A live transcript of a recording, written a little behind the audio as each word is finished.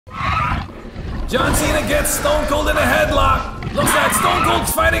John Cena gets Stone Cold in a headlock. Looks like Stone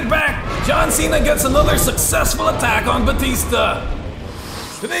Cold's fighting back. John Cena gets another successful attack on Batista.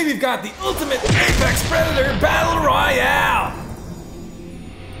 Today we've got the ultimate Apex Predator Battle Royale.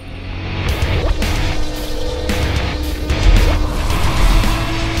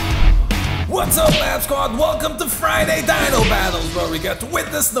 What's up, Lab Squad? Welcome to Friday Dino Battles, where we get to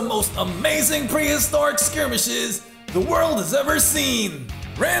witness the most amazing prehistoric skirmishes the world has ever seen.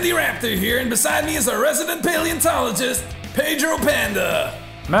 Randy Raptor here, and beside me is our resident paleontologist, Pedro Panda.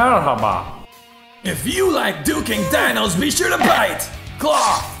 Merhaba. If you like duking dinos, be sure to bite,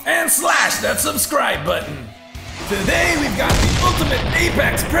 claw, and slash that subscribe button. Today we've got the ultimate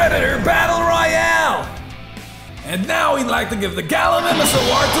Apex Predator Battle Royale. And now we'd like to give the Gallimimus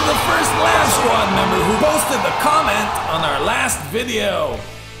Award to the first Lab Squad member who posted the comment on our last video.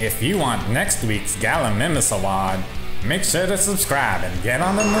 If you want next week's Gallimimus Award, make sure to subscribe and get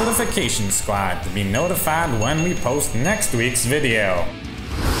on the notification squad to be notified when we post next week's video.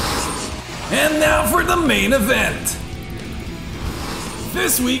 And now for the main event.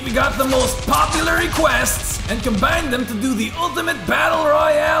 This week we got the most popular requests and combined them to do the Ultimate Battle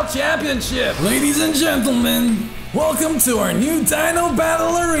Royale Championship. Ladies and gentlemen, welcome to our new Dino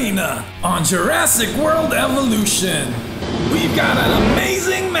Battle Arena on Jurassic World Evolution. We've got an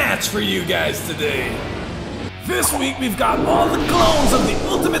amazing match for you guys today. This week we've got all the clones of the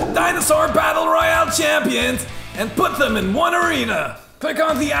Ultimate Dinosaur Battle Royale champions and put them in one arena. Click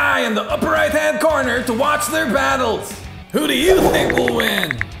on the eye in the upper right hand corner to watch their battles. Who do you think will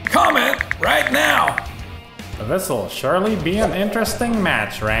win? Comment right now. This'll surely be an interesting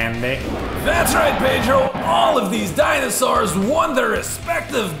match, Randy. That's right, Pedro. All of these dinosaurs won their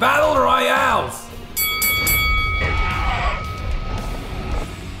respective battle royales.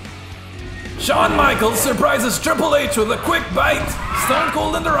 Shawn Michaels surprises Triple H with a quick bite. Stone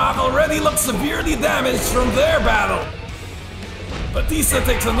Cold and The Rock already look severely damaged from their battle. Batista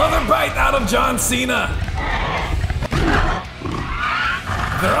takes another bite out of John Cena.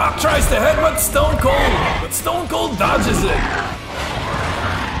 The Rock tries to headbutt Stone Cold, but Stone Cold dodges it.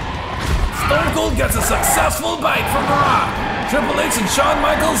 Stone Cold gets a successful bite from The Rock. Triple H and Shawn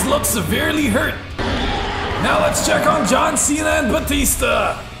Michaels look severely hurt. Now let's check on John Cena and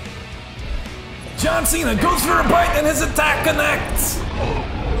Batista. John Cena goes for a bite and his attack connects.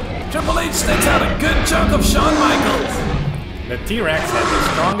 Triple H takes out a good chunk of Shawn Michaels. The T-Rex had the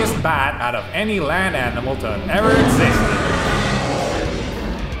strongest bite out of any land animal to have ever existed.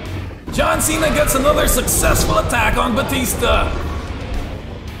 John Cena gets another successful attack on Batista.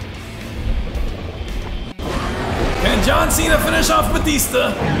 Can John Cena finish off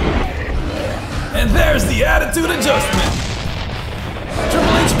Batista? And there's the attitude adjustment.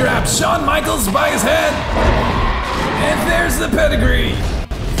 Triple H grabs Shawn Michaels by his head. And there's the pedigree.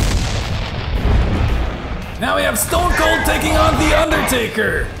 Now we have Stone Cold taking on The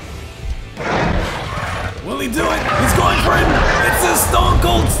Undertaker. Will he do it? He's going for it. It's a Stone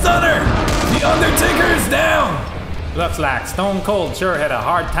Cold Stunner. The Undertaker is down. Looks like Stone Cold sure had a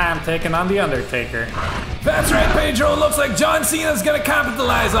hard time taking on The Undertaker. That's right, Pedro. Looks like John Cena's gonna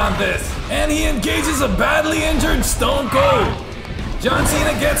capitalize on this. And he engages a badly injured Stone Cold. John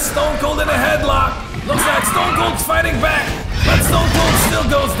Cena gets Stone Cold in a headlock. Looks like Stone Cold's fighting back, but Stone Cold still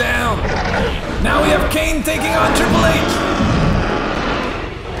goes down. Now we have Kane taking on Triple H.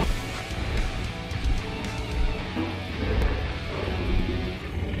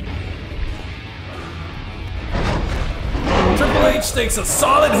 Triple H takes a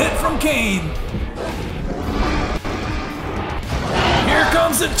solid hit from Kane. Here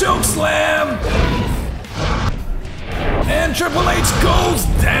comes the choke slam. And Triple H goes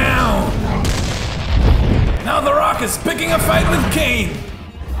down. Now The Rock is picking a fight with Kane.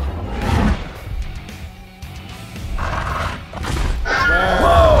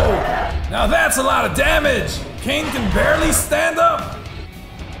 Whoa! Now that's a lot of damage. Kane can barely stand up.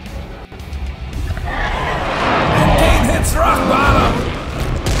 Hits rock bottom.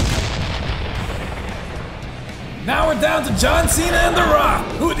 Now we're down to John Cena and The Rock.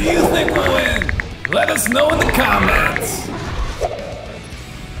 Who do you think will win? Let us know in the comments.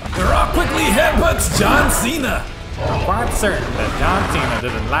 The Rock quickly headbutts John Cena. I'm quite certain that John Cena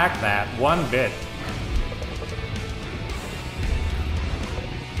didn't like that one bit.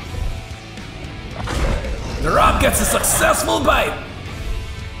 The Rock gets a successful bite.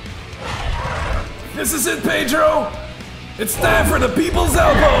 This is it, Pedro. It's time for the People's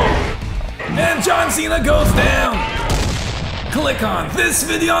Elbow! And John Cena goes down! Click on this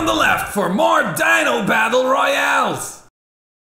video on the left for more Dino Battle Royales!